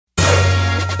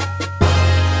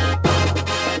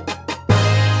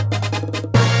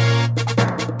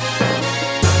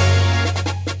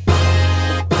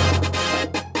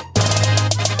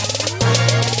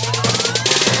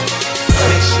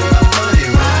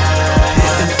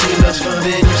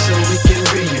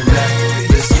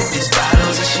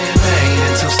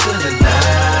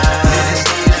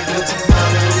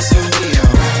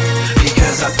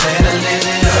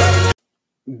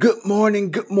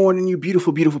Good morning, you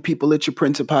beautiful, beautiful people. It's your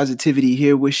Prince of Positivity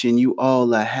here, wishing you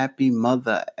all a happy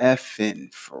mother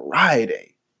effing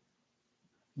Friday.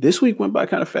 This week went by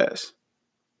kind of fast.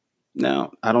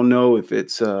 Now, I don't know if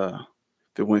it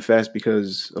went fast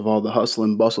because of all the hustle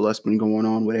and bustle that's been going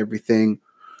on with everything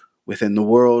within the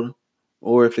world,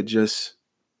 or if it just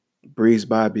breezed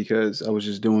by because I was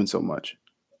just doing so much.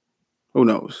 Who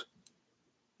knows?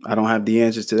 I don't have the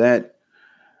answers to that,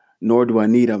 nor do I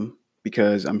need them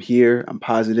because I'm here, I'm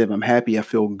positive, I'm happy, I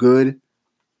feel good.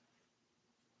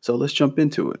 So let's jump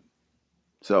into it.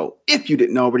 So if you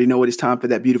didn't already know, it is time for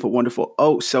that beautiful, wonderful,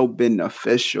 oh so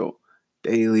beneficial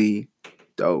daily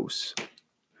dose.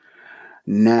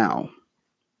 Now,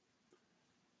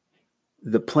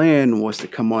 the plan was to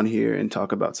come on here and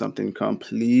talk about something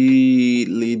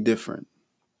completely different.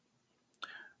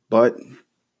 But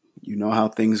you know how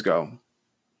things go.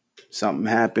 Something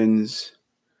happens,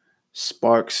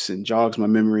 sparks and jogs my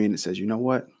memory, and it says, you know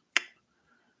what?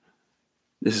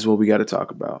 This is what we got to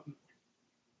talk about.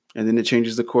 And then it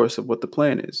changes the course of what the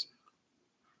plan is.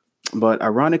 But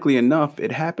ironically enough,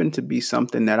 it happened to be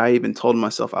something that I even told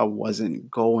myself I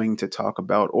wasn't going to talk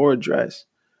about or address.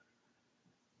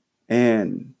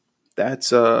 And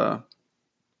that's the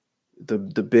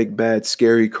big bad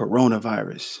scary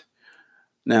coronavirus.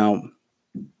 Now,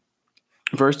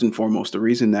 first and foremost, the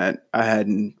reason that I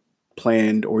hadn't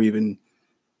planned or even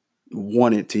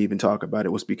wanted to even talk about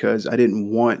it was because I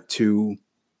didn't want to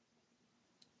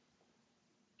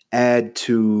add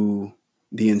to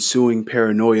the ensuing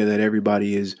paranoia that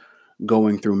everybody is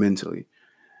going through mentally.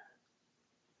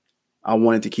 I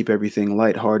wanted to keep everything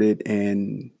lighthearted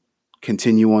and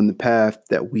continue on the path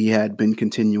that we had been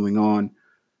continuing on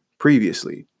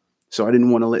previously. So I didn't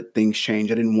want to let things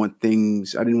change. I didn't want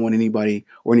anybody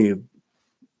or any of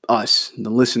us, the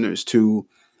listeners, to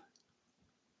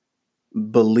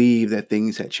believe that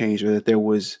things had changed or that there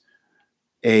was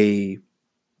a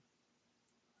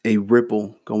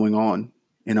ripple going on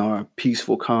in our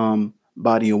peaceful, calm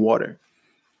body of water.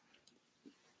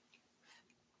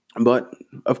 But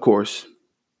of course,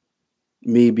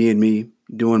 me being me,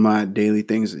 doing my daily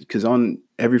things, because on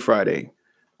every Friday,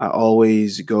 I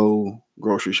always go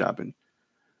grocery shopping.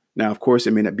 Now, of course,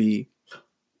 it may not be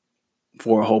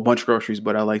for a whole bunch of groceries,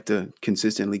 but I like to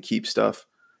consistently keep stuff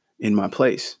in my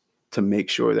place to make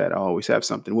sure that I always have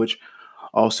something, which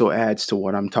also adds to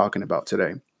what I'm talking about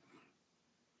today.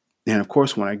 And of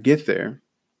course, when I get there,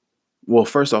 well,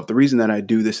 first off, the reason that I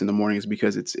do this in the morning is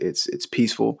because it's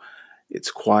peaceful,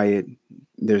 it's quiet.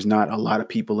 There's not a lot of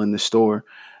people in the store.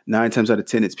 9 times out of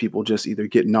 10, it's people just either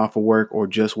getting off of work or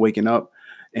just waking up.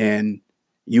 And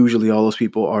usually all those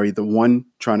people are either one,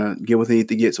 trying to get what they need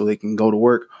to get so they can go to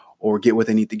work, or get what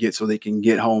they need to get so they can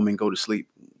get home and go to sleep,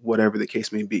 whatever the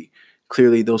case may be.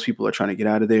 Clearly, those people are trying to get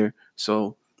out of there.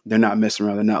 So they're not messing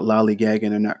around. They're not lollygagging.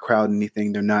 They're not crowding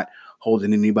anything. They're not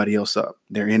holding anybody else up.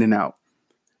 They're in and out.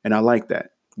 And I like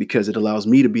that because it allows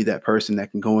me to be that person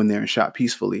that can go in there and shop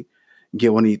peacefully,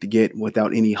 get what I need to get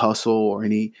without any hustle or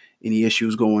any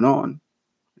issues going on.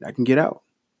 I can get out.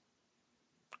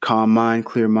 Calm mind,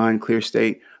 clear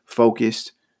state,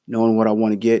 focused, knowing what I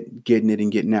want to get, getting it and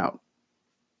getting out.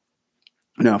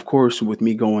 Now, of course, with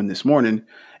me going this morning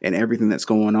and everything that's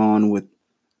going on with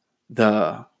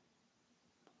the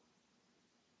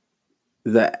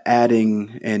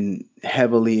adding and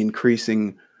heavily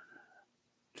increasing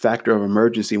factor of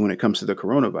emergency when it comes to the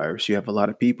coronavirus, you have a lot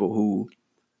of people who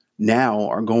now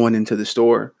are going into the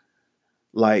store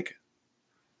like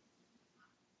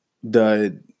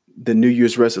the New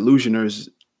Year's resolutioners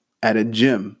at a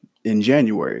gym in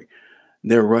January.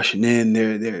 They're rushing in.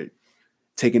 They're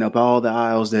taking up all the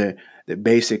aisles. They're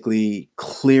basically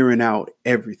clearing out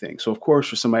everything. So, of course,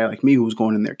 for somebody like me who's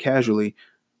going in there casually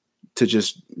to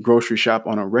just grocery shop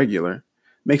on a regular,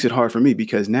 makes it hard for me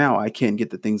because now I can't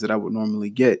get the things that I would normally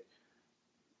get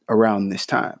around this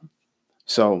time.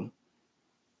 So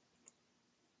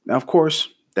now, of course,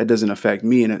 that doesn't affect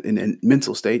me in a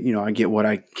mental state. You know, I get what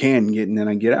I can get and then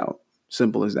I get out.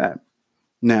 Simple as that.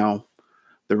 Now,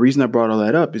 the reason I brought all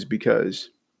that up is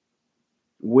because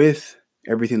with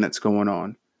everything that's going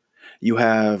on, you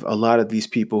have a lot of these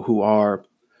people who are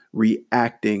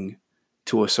reacting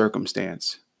to a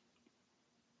circumstance.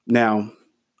 Now,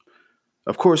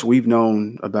 of course, we've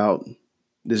known about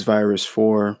this virus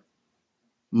for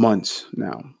months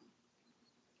now.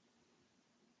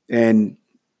 And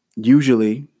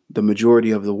usually, the majority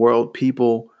of the world,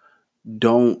 people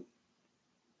don't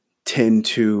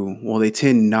they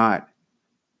tend not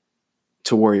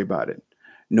to worry about it.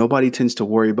 Nobody tends to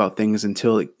worry about things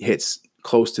until it hits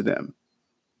close to them.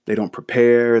 They don't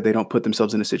prepare. They don't put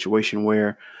themselves in a situation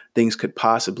where things could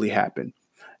possibly happen.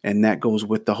 And that goes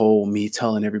with the whole me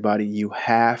telling everybody you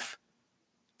have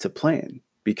to plan,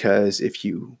 because if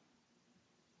you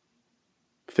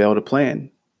fail to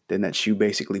plan, then that's you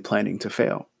basically planning to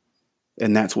fail.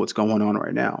 And that's what's going on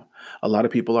right now. A lot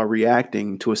of people are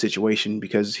reacting to a situation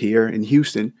because here in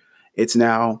Houston, it's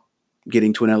now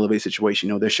getting to an elevated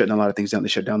situation. They're shutting a lot of things down. They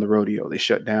shut down the rodeo. They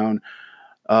shut down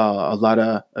a lot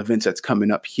of events that's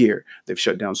coming up here. They've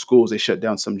shut down schools. They shut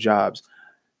down some jobs.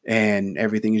 And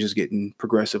everything is just getting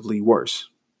progressively worse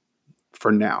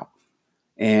for now.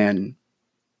 And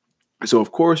so,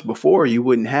 of course, before you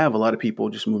wouldn't have a lot of people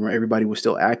just moving around. Everybody was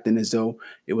still acting as though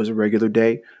it was a regular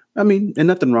day. I mean, and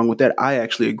nothing wrong with that. I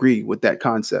actually agree with that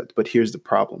concept. But here's the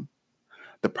problem.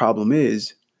 The problem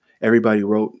is everybody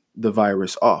wrote the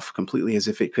virus off completely as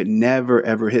if it could never,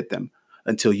 ever hit them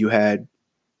until you had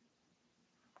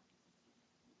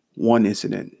one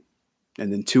incident,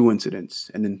 and then two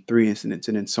incidents, and then three incidents,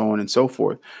 and then so on and so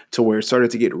forth, to where it started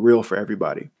to get real for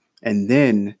everybody. And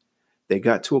then they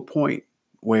got to a point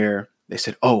where they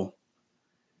said, oh,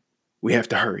 we have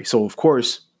to hurry. So, of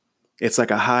course, it's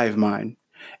like a hive mind.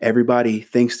 Everybody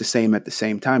thinks the same at the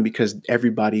same time because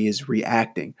everybody is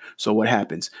reacting. So what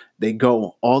happens? They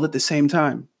go all at the same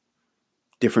time,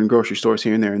 different grocery stores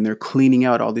here and there, and they're cleaning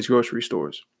out all these grocery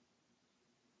stores.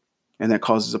 And that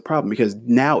causes a problem because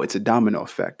now it's a domino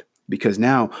effect, because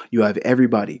now you have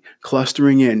everybody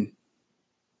clustering in,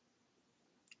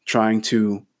 trying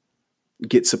to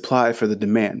get supply for the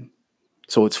demand.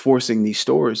 So it's forcing these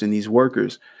stores and these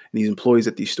workers and these employees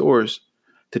at these stores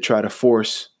to try to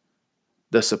force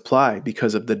the supply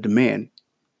because of the demand.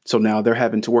 So now they're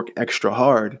having to work extra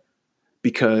hard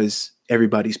because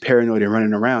everybody's paranoid and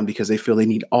running around because they feel they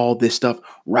need all this stuff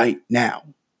right now.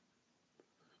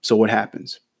 So what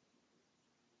happens?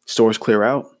 Stores clear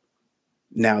out.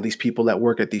 Now these people that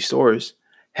work at these stores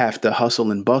have to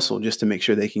hustle and bustle just to make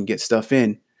sure they can get stuff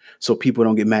in, so people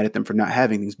don't get mad at them for not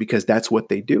having things, because that's what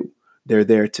they do. They're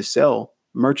there to sell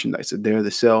merchandise. They're there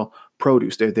to sell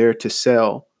produce. They're there to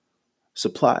sell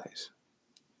supplies.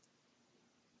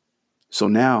 So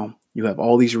now you have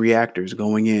all these reactors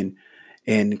going in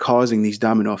and causing these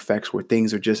domino effects where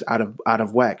things are just out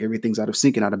of whack. Everything's out of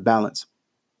sync and out of balance.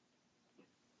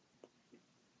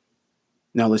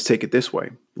 Now let's take it this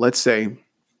way. Let's say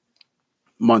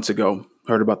months ago,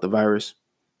 heard about the virus.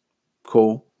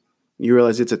 Cool. You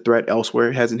realize it's a threat elsewhere.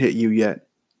 It hasn't hit you yet.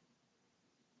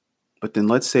 But then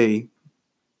let's say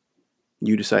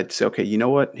you decide to say, okay, you know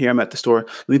what? Here I'm at the store.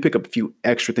 Let me pick up a few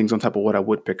extra things on top of what I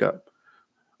would pick up.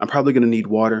 I'm probably going to need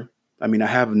water. I mean, I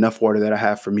have enough water that I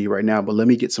have for me right now, but let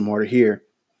me get some water here.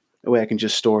 That way I can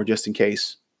just store just in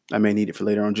case I may need it for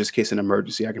later on, just in case an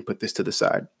emergency. I can put this to the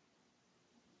side.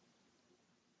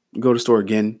 Go to the store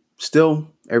again.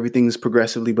 Still, everything's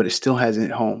progressively, but it still hasn't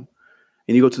hit home.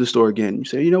 And you go to the store again. You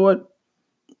say, you know what?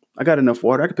 I got enough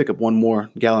water. I could pick up one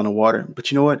more gallon of water.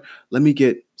 But you know what? Let me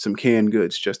get some canned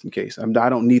goods just in case. I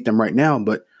don't need them right now,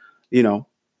 but,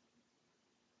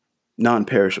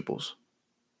 non-perishables.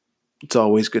 It's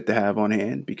always good to have on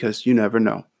hand because you never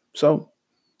know. So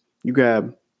you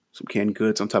grab some canned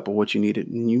goods on top of what you needed,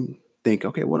 and you think,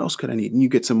 okay, what else could I need? And you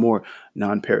get some more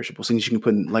non-perishables, things you can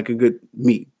put in, like a good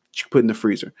meat you can put in the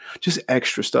freezer. Just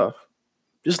extra stuff,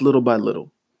 just little by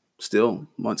little. Still,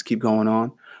 months keep going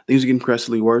on. Things are getting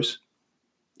progressively worse.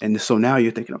 And so now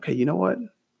you're thinking, okay, you know what?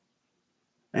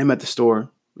 I am at the store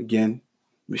again.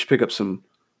 We should pick up some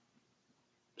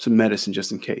medicine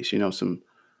just in case,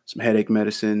 some headache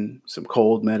medicine, some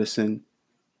cold medicine,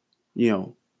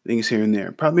 things here and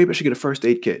there. Probably maybe I should get a first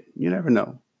aid kit. You never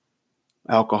know.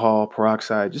 Alcohol,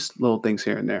 peroxide, just little things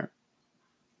here and there.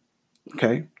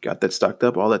 Okay, got that stocked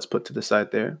up. All that's put to the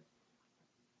side there.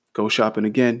 Go shopping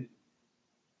again.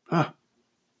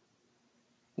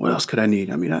 What else could I need?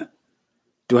 I mean, I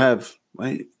have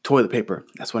toilet paper.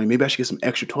 That's why maybe I should get some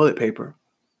extra toilet paper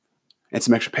and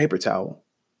some extra paper towel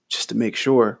just to make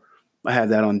sure I have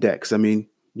that on deck. Because, I mean,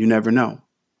 you never know.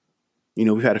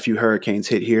 We've had a few hurricanes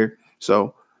hit here.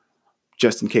 So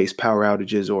just in case power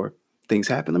outages or things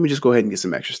happen, let me just go ahead and get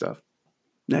some extra stuff.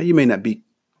 Now, you may not be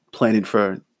planning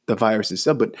for the virus and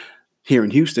stuff, but here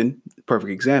in Houston,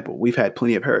 perfect example, we've had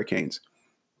plenty of hurricanes.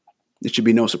 It should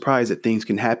be no surprise that things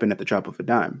can happen at the drop of a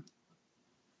dime.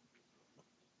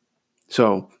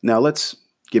 So now let's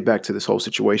get back to this whole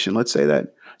situation. Let's say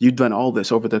that you've done all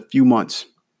this over the few months,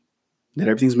 that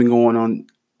everything's been going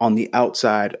on the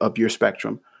outside of your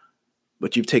spectrum,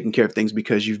 but you've taken care of things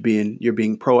because you're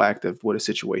being proactive with a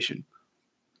situation.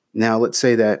 Now let's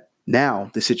say that now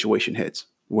the situation hits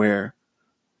where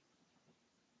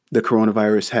the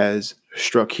coronavirus has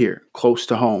struck here, close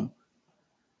to home,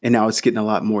 and now it's getting a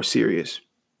lot more serious.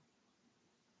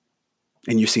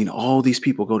 And you're seeing all these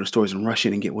people go to stores and rush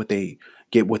in and get what they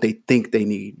think they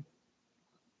need.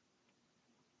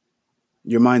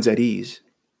 Your mind's at ease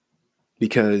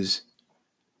because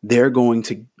they're going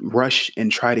to rush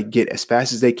and try to get as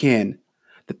fast as they can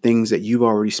the things that you've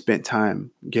already spent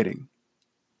time getting.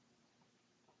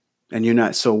 And you're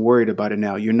not so worried about it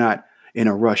now. You're not in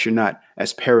a rush. You're not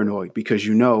as paranoid because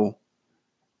you know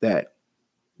that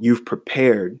you've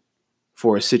prepared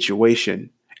for a situation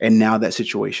and now that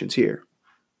situation's here.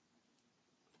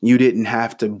 You didn't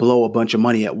have to blow a bunch of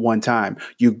money at one time.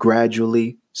 You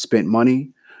gradually spent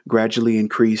money, gradually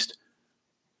increased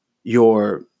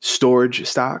your storage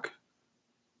stock,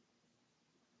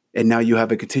 and now you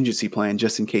have a contingency plan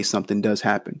just in case something does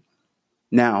happen.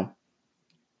 Now,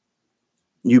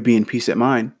 you being peace at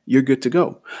mind, you're good to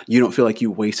go. You don't feel like you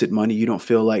wasted money. You don't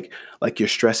feel like you're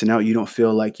stressing out. You don't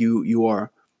feel like you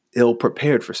are ill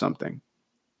prepared for something.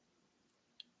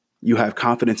 You have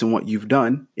confidence in what you've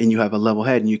done and you have a level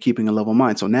head and you're keeping a level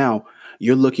mind. So now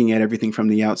you're looking at everything from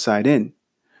the outside in.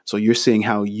 So you're seeing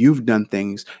how you've done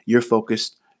things. You're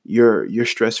focused. You're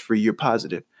stress free. You're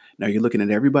positive. Now you're looking at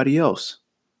everybody else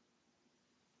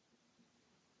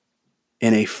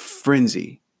in a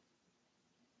frenzy.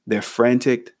 They're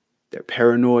frantic. They're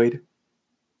paranoid.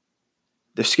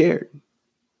 They're scared.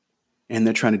 And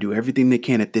they're trying to do everything they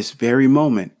can at this very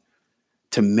moment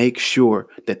to make sure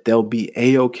that they'll be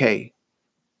A-okay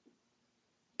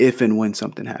if and when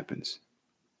something happens.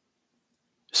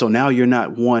 So now you're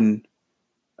not one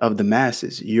of the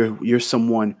masses. You're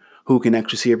someone who can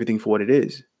actually see everything for what it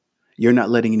is. You're not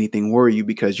letting anything worry you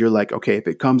because you're like, okay, if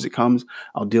it comes, it comes.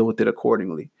 I'll deal with it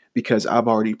accordingly because I've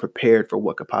already prepared for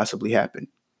what could possibly happen.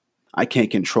 I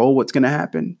can't control what's going to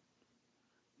happen,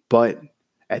 but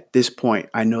at this point,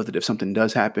 I know that if something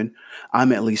does happen,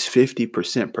 I'm at least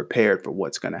 50% prepared for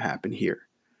what's going to happen here.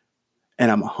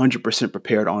 And I'm 100%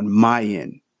 prepared on my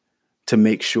end to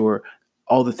make sure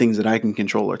all the things that I can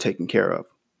control are taken care of.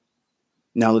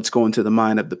 Now let's go into the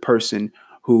mind of the person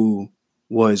who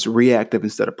was reactive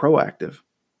instead of proactive.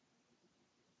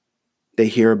 They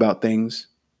hear about things.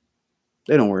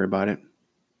 They don't worry about it.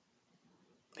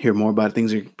 Hear more about it.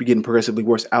 Things are getting progressively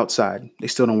worse outside. They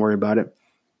still don't worry about it.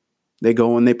 They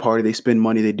go and they party. They spend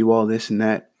money. They do all this and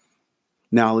that.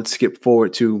 Now let's skip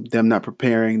forward to them not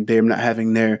preparing. Them not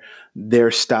having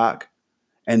their stock.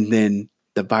 And then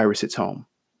the virus hits home.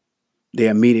 They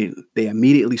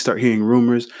immediately start hearing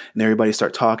rumors and everybody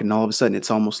start talking. And all of a sudden, it's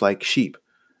almost like sheep.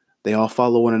 They all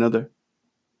follow one another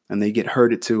and they get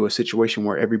herded to a situation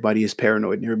where everybody is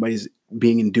paranoid and everybody's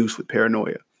being induced with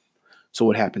paranoia. So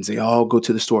what happens? They all go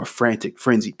to the store frantic,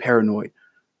 frenzied, paranoid,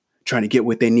 trying to get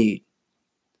what they need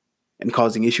and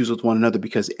causing issues with one another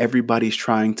because everybody's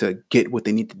trying to get what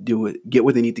they need to do, get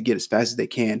what they need to get as fast as they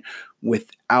can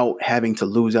without having to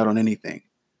lose out on anything.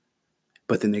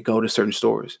 But then they go to certain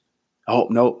stores. Oh,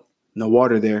 no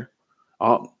water there.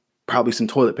 Oh, probably some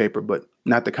toilet paper, but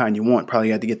not the kind you want.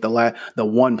 Probably had to get the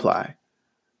one ply.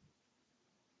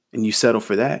 And you settle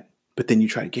for that. But then you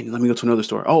try again. Let me go to another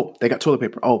store. Oh, they got toilet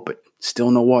paper. Oh, but still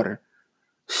no water.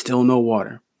 Still no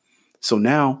water. So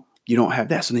now you don't have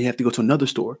that. So then you have to go to another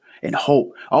store and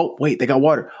hope. Oh, wait, they got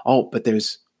water. Oh, but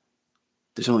there's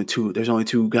only two. There's only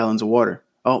 2 gallons of water.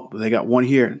 Oh, but they got one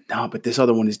here. No, but this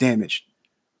other one is damaged.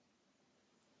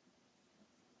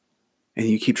 And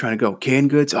you keep trying to go canned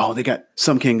goods. Oh, they got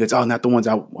some canned goods. Oh, not the ones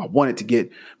I wanted to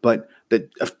get, but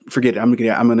forget it. I'm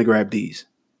gonna grab these.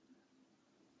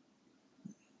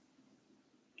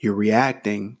 You're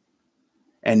reacting,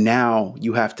 and now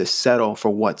you have to settle for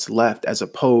what's left, as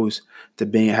opposed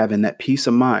to having that peace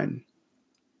of mind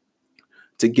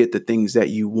to get the things that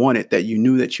you wanted, that you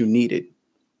knew that you needed,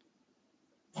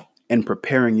 and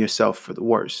preparing yourself for the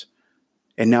worst.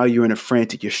 And now you're in a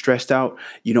frantic, you're stressed out.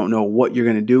 You don't know what you're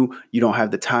going to do. You don't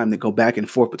have the time to go back and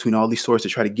forth between all these stores to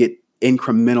try to get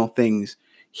incremental things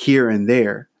here and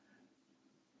there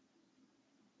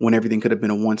when everything could have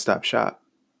been a one-stop shop.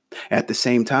 At the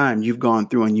same time, you've gone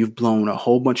through and you've blown a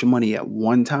whole bunch of money at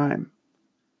one time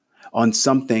on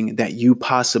something that you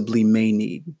possibly may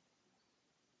need.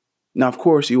 Now, of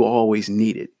course, you will always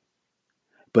need it.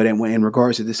 But in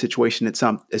regards to this situation, it's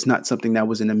not something that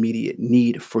was an immediate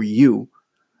need for you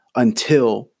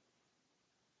until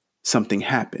something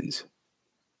happens.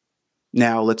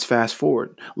 Now, let's fast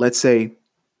forward. Let's say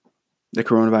the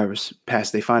coronavirus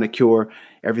passed, they find a cure,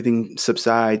 everything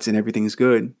subsides and everything's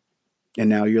good. And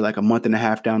now you're like a month and a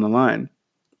half down the line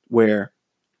where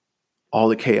all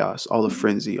the chaos, all the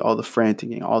frenzy, all the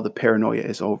frantic, all the paranoia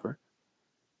is over.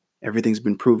 Everything's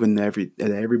been proven that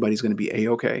everybody's going to be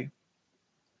A-okay.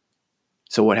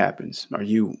 So what happens? Are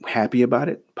you happy about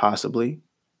it? Possibly.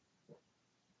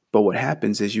 But what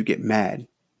happens is you get mad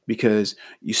because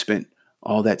you spent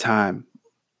all that time,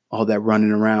 all that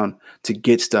running around to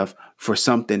get stuff for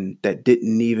something that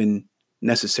didn't even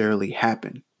necessarily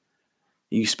happen.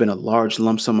 You spent a large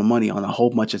lump sum of money on a whole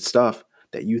bunch of stuff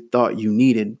that you thought you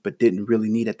needed but didn't really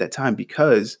need at that time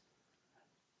because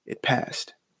it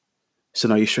passed. So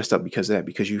now you're stressed out because of that,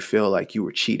 because you feel like you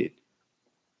were cheated.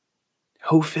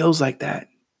 Who feels like that?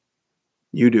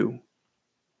 You do.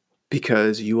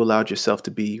 Because you allowed yourself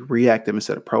to be reactive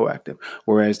instead of proactive.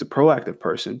 Whereas the proactive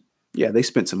person, yeah, they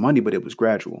spent some money, but it was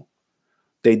gradual.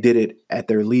 They did it at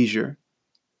their leisure.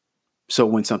 So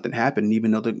when something happened,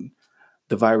 even though the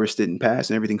virus didn't pass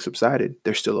and everything subsided,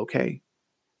 they're still okay.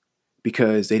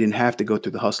 Because they didn't have to go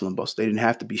through the hustle and bustle. They didn't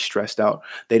have to be stressed out.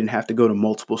 They didn't have to go to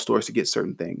multiple stores to get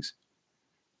certain things.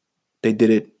 They did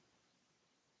it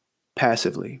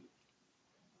passively.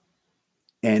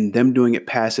 And them doing it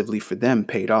passively for them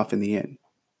paid off in the end.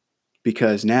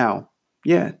 Because now,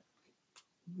 yeah,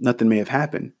 nothing may have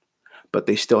happened, but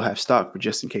they still have stock for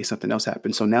just in case something else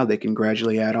happens. So now they can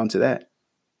gradually add on to that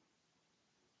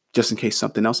just in case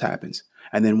something else happens.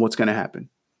 And then what's going to happen?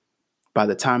 By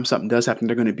the time something does happen,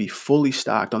 they're going to be fully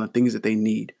stocked on the things that they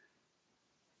need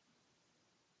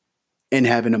and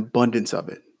have an abundance of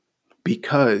it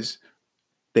because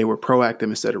they were proactive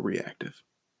instead of reactive.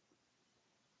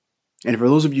 And for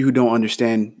those of you who don't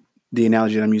understand the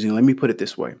analogy that I'm using, let me put it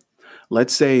this way.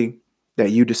 Let's say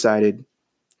that you decided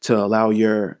to allow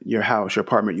your house, your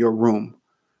apartment, your room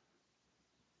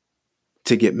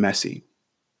to get messy.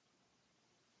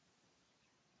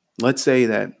 Let's say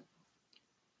that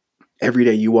every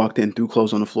day you walked in, threw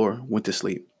clothes on the floor, went to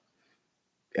sleep.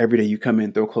 Every day you come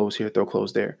in, throw clothes here, throw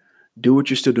clothes there. Do what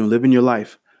you're still doing, living your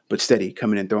life, but steady,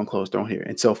 coming in, throwing clothes, throwing here.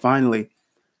 And so finally,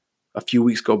 a few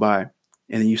weeks go by,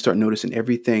 and then you start noticing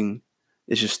everything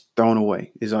is just thrown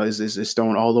away, is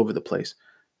thrown all over the place.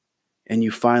 And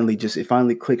you finally it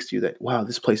finally clicks to you that, wow,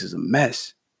 this place is a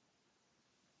mess.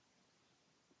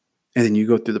 And then you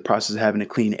go through the process of having to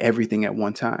clean everything at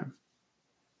one time.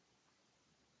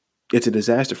 It's a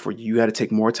disaster for you. You got to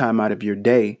take more time out of your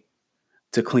day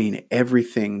to clean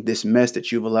everything, this mess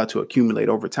that you've allowed to accumulate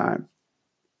over time.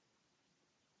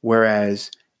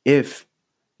 Whereas if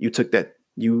you took that,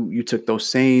 you took those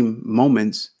same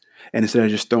moments and instead of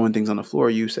just throwing things on the floor,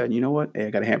 you said, you know what? Hey, I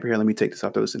got a hamper here. Let me take this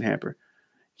out, throw this in the hamper.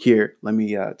 Here, let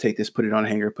me take this, put it on a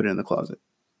hanger, put it in the closet.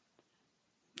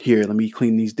 Here, let me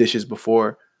clean these dishes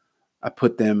before I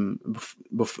put them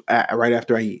right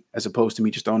after I eat, as opposed to me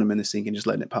just throwing them in the sink and just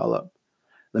letting it pile up.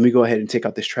 Let me go ahead and take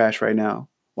out this trash right now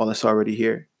while it's already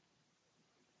here.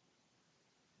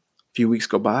 A few weeks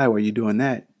go by where you're doing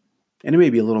that. And it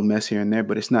may be a little mess here and there,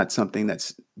 but it's not something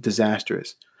that's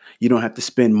disastrous. You don't have to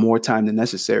spend more time than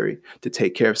necessary to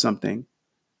take care of something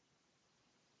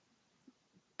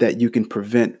that you can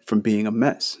prevent from being a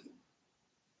mess.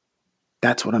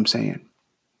 That's what I'm saying.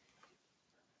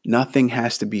 Nothing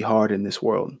has to be hard in this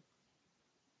world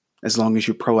as long as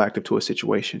you're proactive to a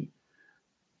situation.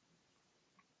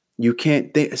 You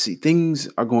can't see things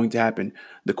are going to happen.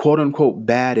 The quote unquote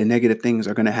bad and negative things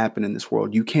are going to happen in this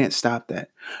world. You can't stop that.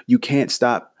 You can't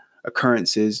stop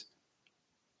occurrences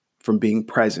from being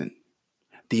present.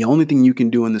 The only thing you can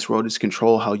do in this world is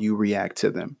control how you react to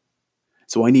them.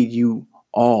 So I need you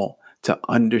all to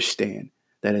understand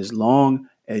that as long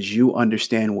as you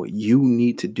understand what you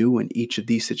need to do in each of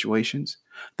these situations,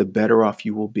 the better off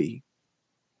you will be.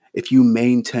 If you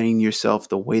maintain yourself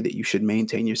the way that you should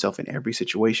maintain yourself in every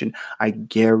situation, I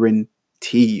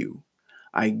guarantee you,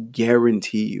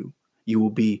 you will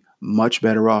be much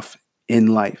better off in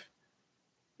life.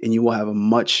 And you will have a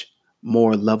much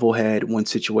more level head when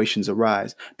situations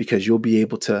arise because you'll be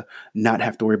able to not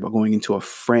have to worry about going into a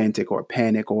frantic or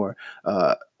panic or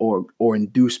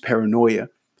induced paranoia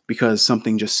because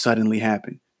something just suddenly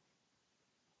happened.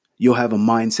 You'll have a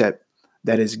mindset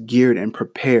that is geared and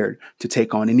prepared to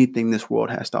take on anything this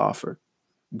world has to offer.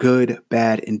 Good,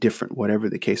 bad, indifferent, whatever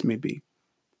the case may be.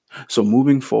 So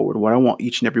moving forward, what I want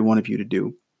each and every one of you to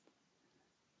do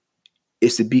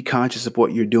is to be conscious of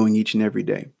what you're doing each and every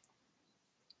day.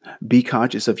 Be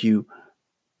conscious of you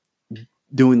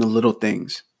doing the little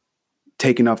things,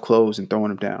 taking off clothes and throwing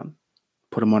them down,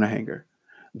 put them on a hanger,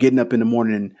 getting up in the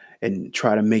morning and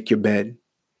try to make your bed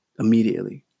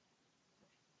immediately.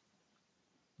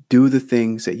 Do the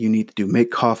things that you need to do.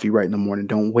 Make coffee right in the morning.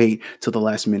 Don't wait till the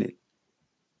last minute.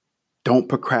 Don't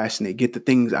procrastinate. Get the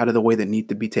things out of the way that need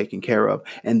to be taken care of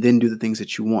and then do the things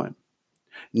that you want.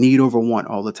 Need over want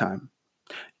all the time.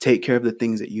 Take care of the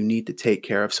things that you need to take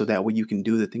care of so that way you can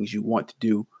do the things you want to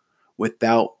do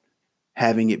without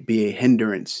having it be a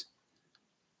hindrance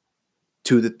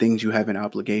to the things you have an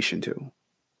obligation to.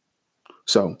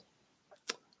 So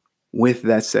With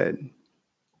that said,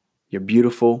 you're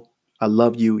beautiful. I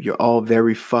love you. You're all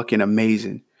very fucking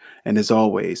amazing. And as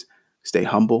always, stay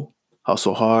humble,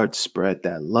 hustle hard, spread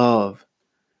that love.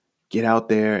 Get out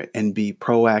there and be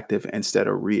proactive instead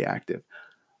of reactive.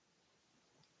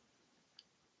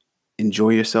 Enjoy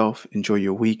yourself. Enjoy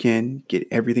your weekend. Get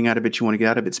everything out of it you want to get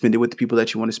out of it. Spend it with the people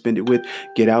that you want to spend it with.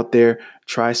 Get out there,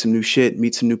 try some new shit,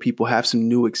 meet some new people, have some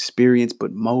new experience.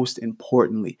 But most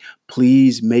importantly,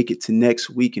 please make it to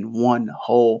next week in one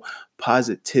whole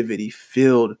positivity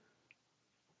filled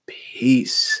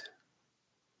peace.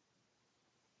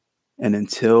 And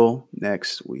until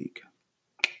next week,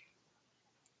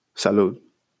 salud.